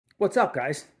What's up,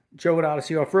 guys? Joe at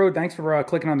Odyssey Off-Road. Thanks for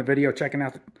clicking on the video, checking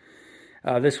out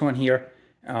this one here,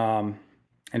 and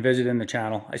visiting the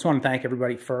channel. I just want to thank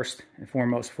everybody first and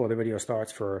foremost before the video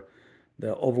starts for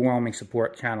the overwhelming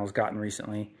support the channel has gotten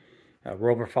recently. We're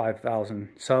over 5,000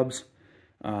 subs,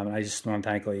 and I just want to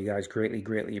thank all you guys.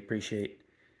 Greatly appreciate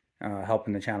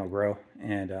helping the channel grow,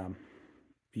 and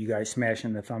you guys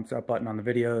smashing the thumbs up button on the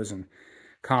videos and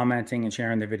commenting and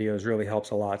sharing the videos really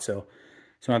helps a lot. So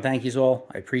I want to thank you all.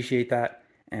 I appreciate that.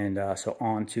 And so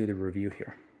on to the review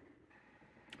here.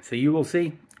 So you will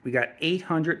see we got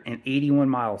 881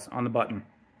 miles on the button.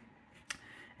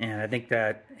 And I think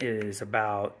that is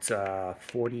about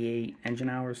 48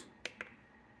 engine hours.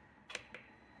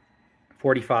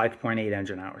 45.8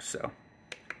 engine hours. So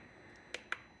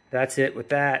that's it with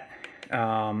that.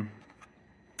 I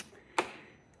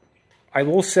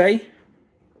will say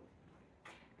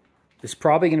this is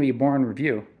probably going to be a boring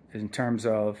review in terms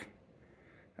of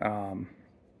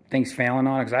things failing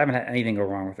on it, because I haven't had anything go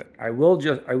wrong with it. I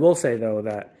will say though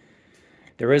that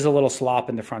there is a little slop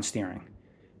in the front steering.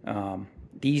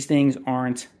 These things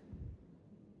aren't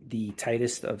the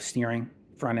tightest of steering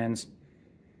front ends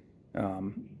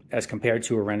as compared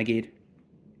to a Renegade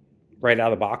right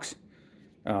out of the box.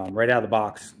 Right out of the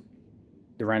box,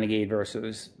 the Renegade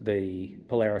versus the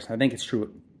Polaris. I think it's true with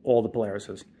all the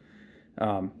Polarises.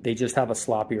 They just have a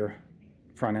sloppier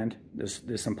front end. There's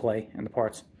some play in the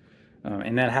parts,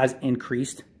 and that has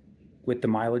increased with the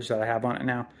mileage that I have on it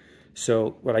now.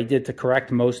 So what I did to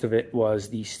correct most of it was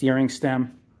the steering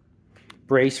stem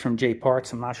brace from J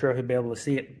Parts. I'm not sure if you'll be able to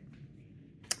see it,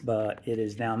 but it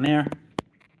is down there.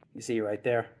 You see it right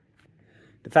there.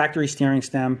 The factory steering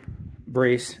stem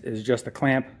brace is just a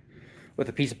clamp with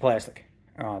a piece of plastic.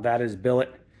 That is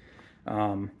billet,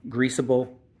 greasable.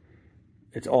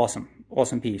 It's awesome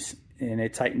piece, and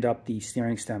it tightened up the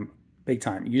steering stem big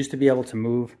time. You used to be able to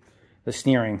move the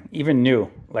steering, even new,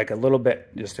 like a little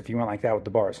bit, just if you went like that with the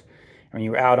bars. When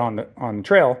you were out on the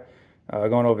trail,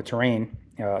 going over terrain,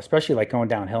 especially like going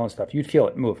downhill and stuff, you'd feel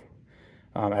it move.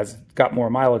 As it got more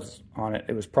mileage on it,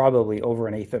 it was probably over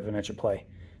 1/8 of an inch of play.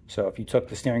 So if you took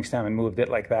the steering stem and moved it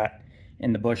like that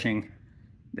in the bushing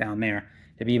down there,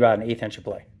 it'd be about 1/8 inch of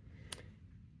play.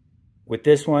 With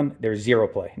this one, there's zero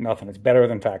play, nothing. It's better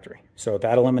than factory. So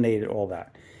that eliminated all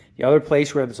that. The other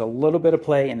place where there's a little bit of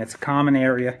play, and it's a common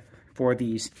area for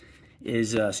these,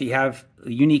 is so you have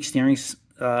a unique steering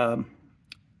setup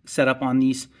on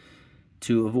these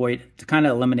to kind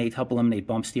of help eliminate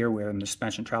bump steer where the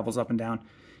suspension travels up and down,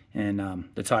 and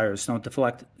the tires don't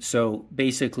deflect. So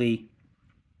basically,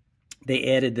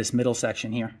 they added this middle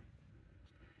section here,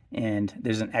 and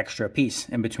there's an extra piece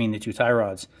in between the two tie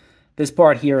rods. This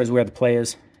part here is where the play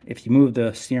is. If you move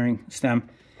the steering stem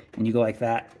and you go like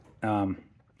that,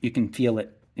 you can feel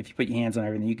it. If you put your hands on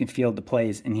everything, you can feel the play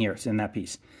is in here. It's in that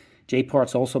piece. J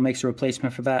Parts also makes a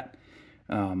replacement for that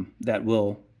that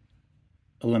will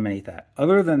eliminate that.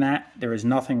 Other than that, there is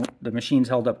nothing. The machine's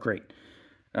held up great.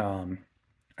 I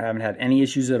haven't had any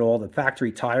issues at all. The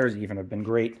factory tires even have been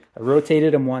great. I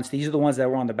rotated them once. These are the ones that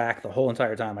were on the back the whole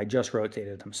entire time. I just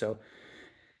rotated them. So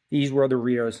these were the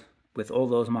rears with all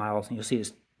those miles. And you'll see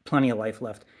there's plenty of life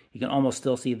left. You can almost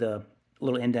still see the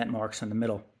little indent marks in the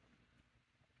middle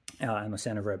and the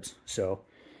center ribs. So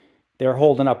they're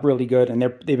holding up really good, and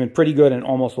they've been pretty good in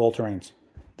almost all terrains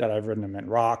that I've ridden them in.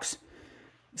 Rocks,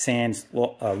 sands,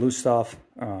 loose stuff,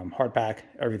 hard pack,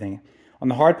 everything. On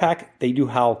the hard pack, they do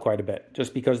howl quite a bit,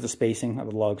 just because the spacing of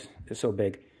the lugs is so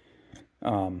big.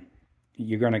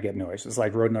 You're going to get noise. It's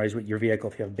like road noise with your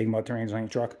vehicle. If you have big mud terrains on your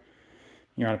truck,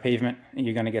 you're on a pavement, and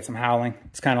you're going to get some howling.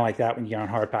 It's kind of like that when you get on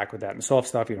hard pack with that. And soft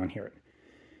stuff, you don't hear it.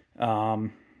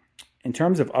 In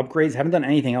terms of upgrades, I haven't done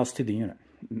anything else to the unit.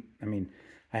 I mean,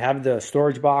 I have the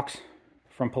storage box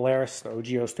from Polaris, the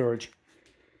OGO storage.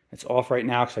 It's off right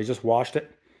now because I just washed it.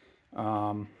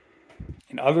 And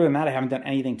other than that, I haven't done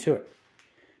anything to it.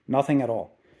 Nothing at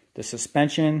all. The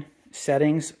suspension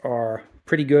settings are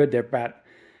pretty good. I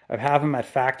have them at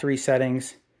factory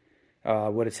settings,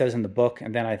 what it says in the book,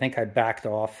 and then I think I backed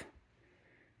off.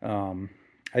 What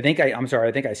I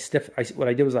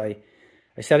did was I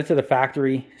set it to the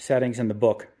factory settings in the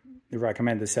book, the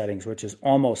recommended settings, which is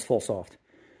almost full soft.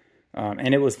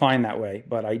 And it was fine that way,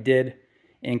 but I did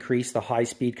increase the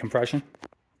high-speed compression,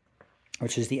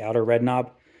 which is the outer red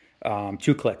knob,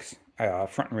 2 clicks,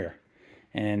 front and rear.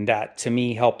 And that, to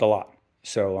me, helped a lot.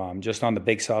 So just on the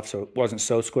big stuff, so it wasn't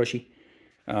so squishy.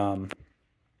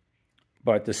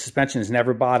 But the suspension has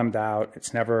never bottomed out.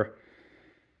 It's never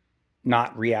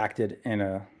not reacted in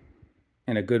a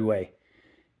good way.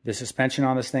 The suspension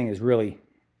on this thing has really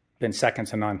been second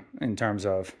to none in terms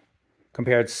of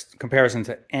comparison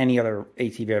to any other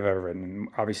ATV I've ever ridden.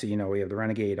 Obviously, you know, we have the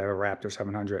Renegade, I have a Raptor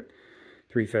 700,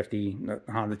 350,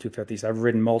 Honda 250s. I've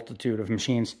ridden multitude of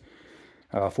machines,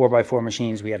 4x4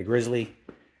 machines. We had a Grizzly.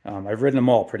 I've ridden them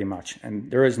all pretty much, and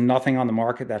there is nothing on the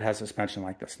market that has suspension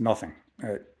like this. Nothing,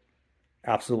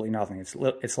 absolutely nothing.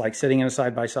 It's like sitting in a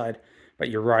side-by-side, but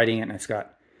you're riding it, and it's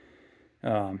got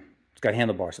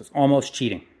handlebars. It's almost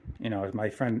cheating. You know, as my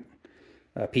friend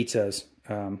Pete says,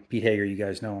 Pete Hager, you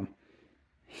guys know him.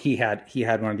 He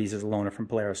had one of these as a loaner from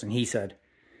Polaris, and he said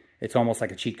it's almost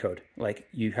like a cheat code. Like,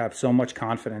 you have so much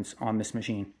confidence on this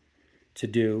machine to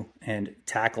do and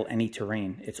tackle any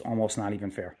terrain. It's almost not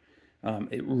even fair.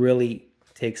 It really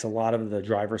takes a lot of the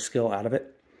driver skill out of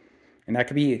it, and that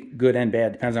could be good and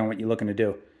bad, depends on what you're looking to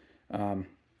do.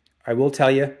 I will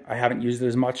tell you, I haven't used it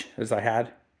as much as I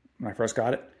had when I first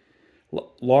got it.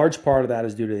 Large part of that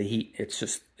is due to the heat.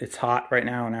 It's hot right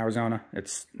now in Arizona.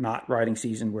 It's not riding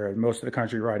season, where most of the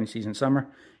country riding season summer.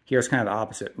 Here it's kind of the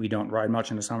opposite. We don't ride much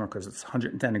in the summer because it's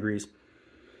 110 degrees.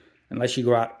 Unless you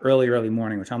go out early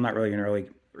morning, which I'm not really an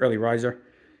early riser,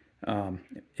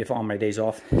 if on my days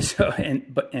off. So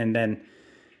and then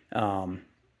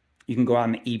you can go out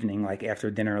in the evening, like after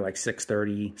dinner, like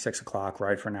 6:30, 6 o'clock,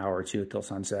 ride for an hour or two till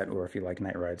sunset. Or if you like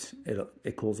night rides,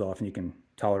 it cools off and you can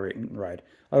tolerate and ride.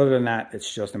 Other than that,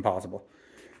 it's just impossible.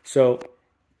 So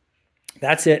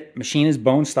that's it. Machine is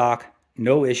bone stock,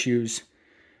 no issues.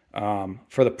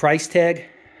 For the price tag,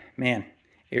 man,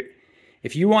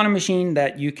 if you want a machine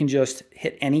that you can just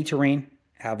hit any terrain,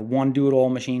 have one do-it-all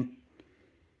machine,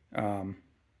 and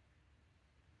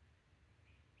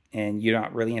you're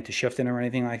not really into shifting or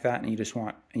anything like that, and you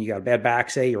got a bad back,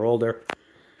 say you're older,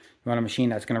 you want a machine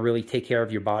that's going to really take care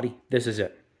of your body, this is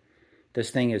it.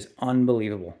 This thing is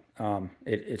unbelievable.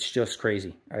 It's just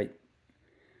crazy.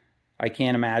 I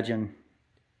can't imagine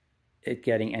it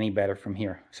getting any better from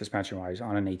here, suspension-wise,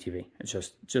 on an ATV. It's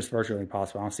just virtually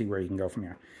impossible. I don't see where you can go from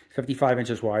here. 55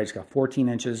 inches wide. It's got 14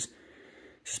 inches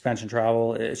suspension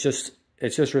travel. It's just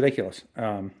ridiculous.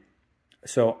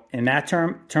 So in that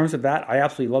terms of that, I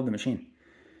absolutely love the machine.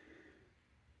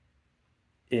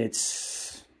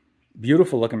 It's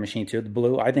beautiful looking machine too. The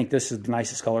blue. I think this is the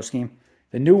nicest color scheme.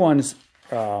 The new ones,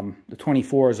 the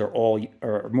 24s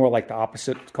are more like the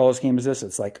opposite color scheme as this.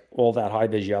 It's like all that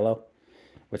high-vis yellow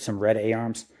with some red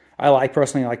A-arms. I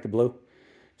personally like the blue,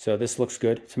 so this looks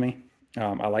good to me.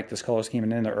 I like this color scheme,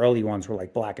 and then the early ones were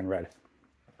like black and red,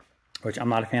 which I'm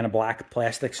not a fan of black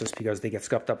plastics just because they get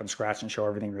scuffed up and scratched and show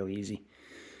everything really easy.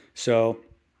 So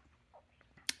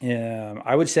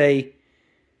I would say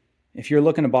if you're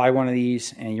looking to buy one of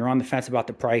these and you're on the fence about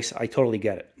the price, I totally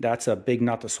get it. That's a big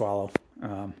nut to swallow.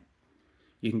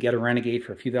 You can get a Renegade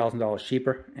for a few $1,000s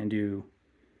cheaper and do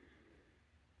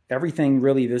everything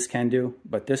really this can do,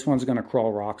 but this one's going to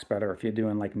crawl rocks better if you're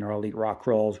doing like gnarly rock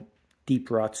crawls,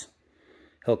 deep ruts,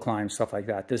 hill climbs, stuff like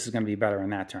that. This is going to be better in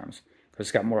that terms because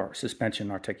it's got more suspension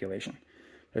articulation.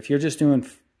 But if you're just doing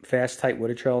fast, tight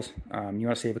wooded trails, you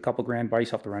want to save a couple grand, buy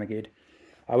yourself the Renegade.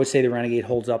 I would say the Renegade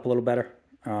holds up a little better,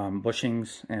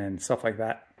 bushings and stuff like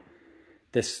that.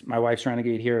 My wife's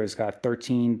Renegade here has got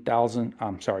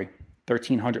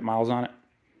 1,300 miles on it.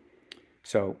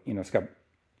 So, you know, it's got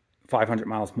 500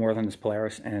 miles more than this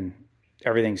Polaris, and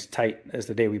everything's tight as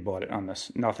the day we bought it on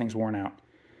this. Nothing's worn out.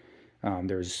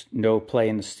 There's no play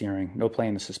in the steering, no play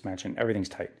in the suspension. Everything's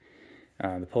tight.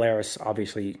 The Polaris,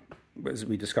 obviously, as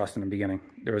we discussed in the beginning,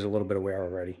 there was a little bit of wear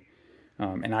already.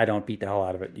 And I don't beat the hell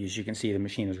out of it. As you can see, the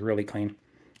machine is really clean.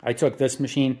 I took this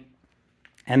machine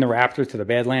and the Raptor to the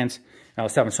Badlands. I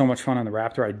was having so much fun on the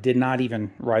Raptor. I did not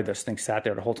even ride this thing, sat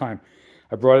there the whole time.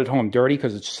 I brought it home dirty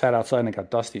because it just sat outside and it got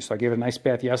dusty. So I gave it a nice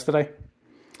bath yesterday.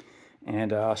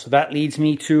 And so that leads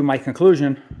me to my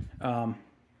conclusion.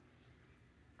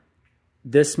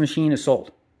 This machine is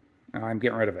sold. I'm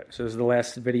getting rid of it. So this is the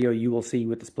last video you will see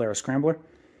with this Polaris Scrambler.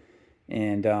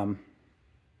 And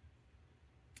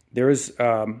there is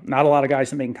not a lot of guys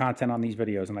that making content on these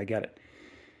videos, and I get it.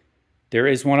 There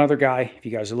is one other guy, if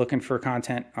you guys are looking for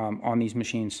content on these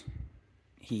machines.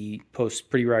 He posts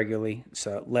pretty regularly. It's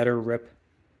Letter Rip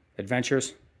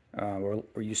Adventures, or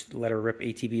use Letter Rip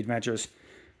ATV Adventures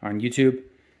on YouTube.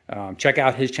 Check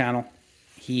out his channel.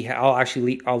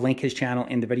 I'll link his channel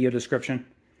in the video description,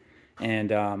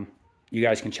 and you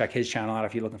guys can check his channel out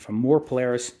if you're looking for more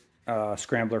Polaris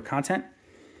Scrambler content.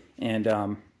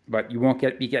 And but you won't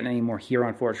be getting any more here,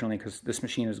 unfortunately, because this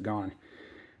machine is gone.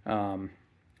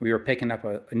 We were picking up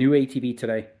a new ATV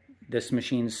today. This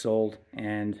machine is sold,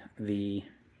 and the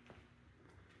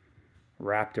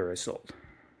Raptor is sold.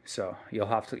 So you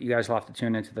guys will have to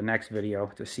tune into the next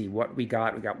video to see what we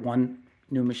got. We got one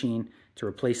new machine to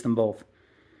replace them both.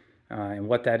 And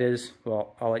what that is,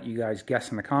 well, I'll let you guys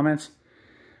guess in the comments.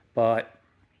 But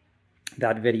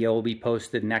that video will be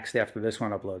posted next after this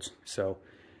one uploads. So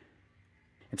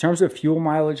in terms of fuel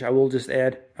mileage, I will just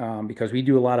add, because we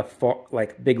do a lot of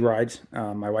big rides.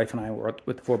 My wife and I were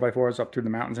with the 4x4s up through the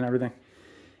mountains and everything.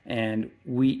 And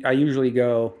I usually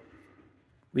go,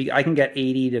 I can get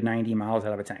 80 to 90 miles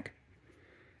out of a tank.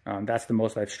 That's the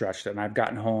most I've stretched it. And I've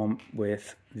gotten home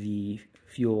with the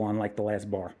fuel on like the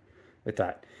last bar with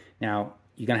that. Now,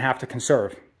 you're going to have to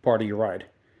conserve part of your ride.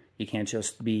 You can't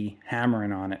just be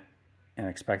hammering on it and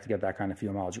expect to get that kind of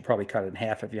fuel mileage. You'll probably cut it in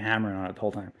half if you're hammering on it the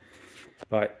whole time.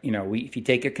 But, you know, if you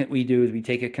take it, we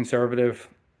take it conservative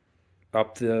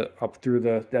up through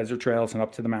the desert trails and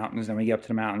up to the mountains. Then we get up to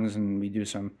the mountains and we do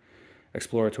some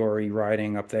exploratory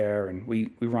riding up there, and we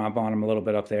romp on them a little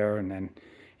bit up there, and then,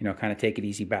 you know, kind of take it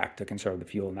easy back to conserve the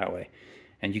fuel in that way.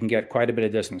 And you can get quite a bit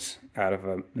of distance out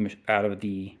of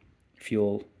the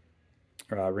fuel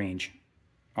range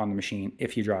on the machine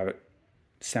if you drive it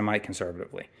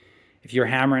semi-conservatively. If you're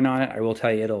hammering on it, I will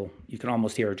tell you, you can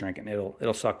almost hear it drinking.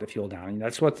 It'll suck the fuel down. And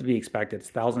that's what to be expected. It's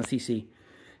 1000 cc,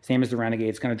 same as the Renegade.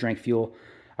 It's going to drink fuel.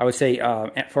 I would say,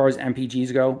 as far as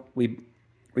MPGs go,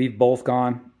 we've both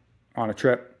gone on a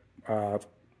trip,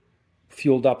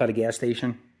 fueled up at a gas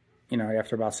station, you know,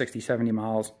 after about 60, 70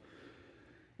 miles,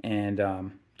 and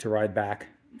to ride back,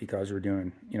 because we're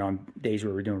doing, you know, on days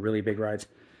where we're doing really big rides,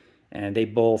 and they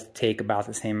both take about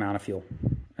the same amount of fuel.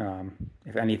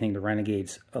 If anything, the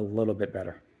Renegade's a little bit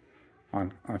better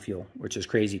on fuel, which is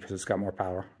crazy because it's got more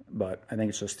power. But I think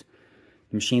it's just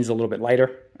the machine's a little bit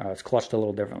lighter. It's clutched a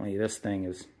little differently. This thing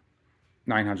is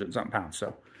 900 something pounds,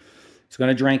 so it's going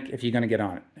to drink if you're going to get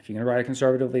on it. If you're going to ride it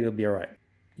conservatively, it'll be all right.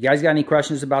 You guys got any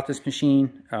questions about this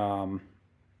machine that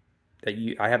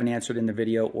I haven't answered in the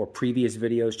video or previous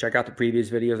videos? Check out the previous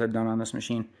videos I've done on this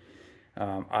machine.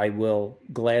 I will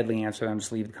gladly answer them.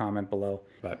 Just leave the comment below.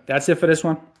 But that's it for this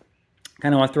one.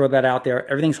 Kind of want to throw that out there.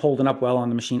 Everything's holding up well on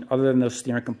the machine, other than those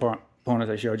steering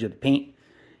components I showed you. The paint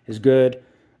is good.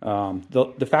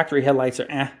 The factory headlights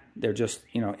are they're just,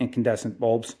 you know, incandescent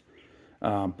bulbs.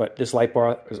 But this light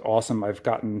bar is awesome. I've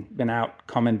been out,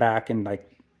 coming back in like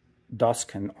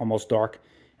dusk and almost dark,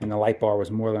 and the light bar was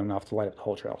more than enough to light up the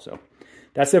whole trail. So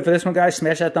that's it for this one, guys.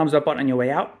 Smash that thumbs up button on your way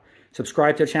out.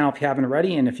 Subscribe to the channel if you haven't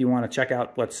already, and if you want to check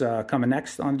out what's coming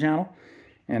next on the channel,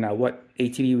 and what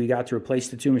ATV we got to replace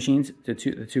the two machines, the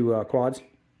two quads,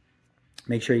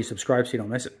 make sure you subscribe so you don't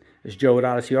miss it. This is Joe at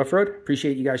Odyssey Off-Road.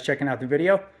 Appreciate you guys checking out the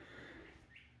video.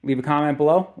 Leave a comment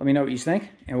below. Let me know what you think,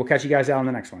 and we'll catch you guys out on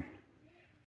the next one.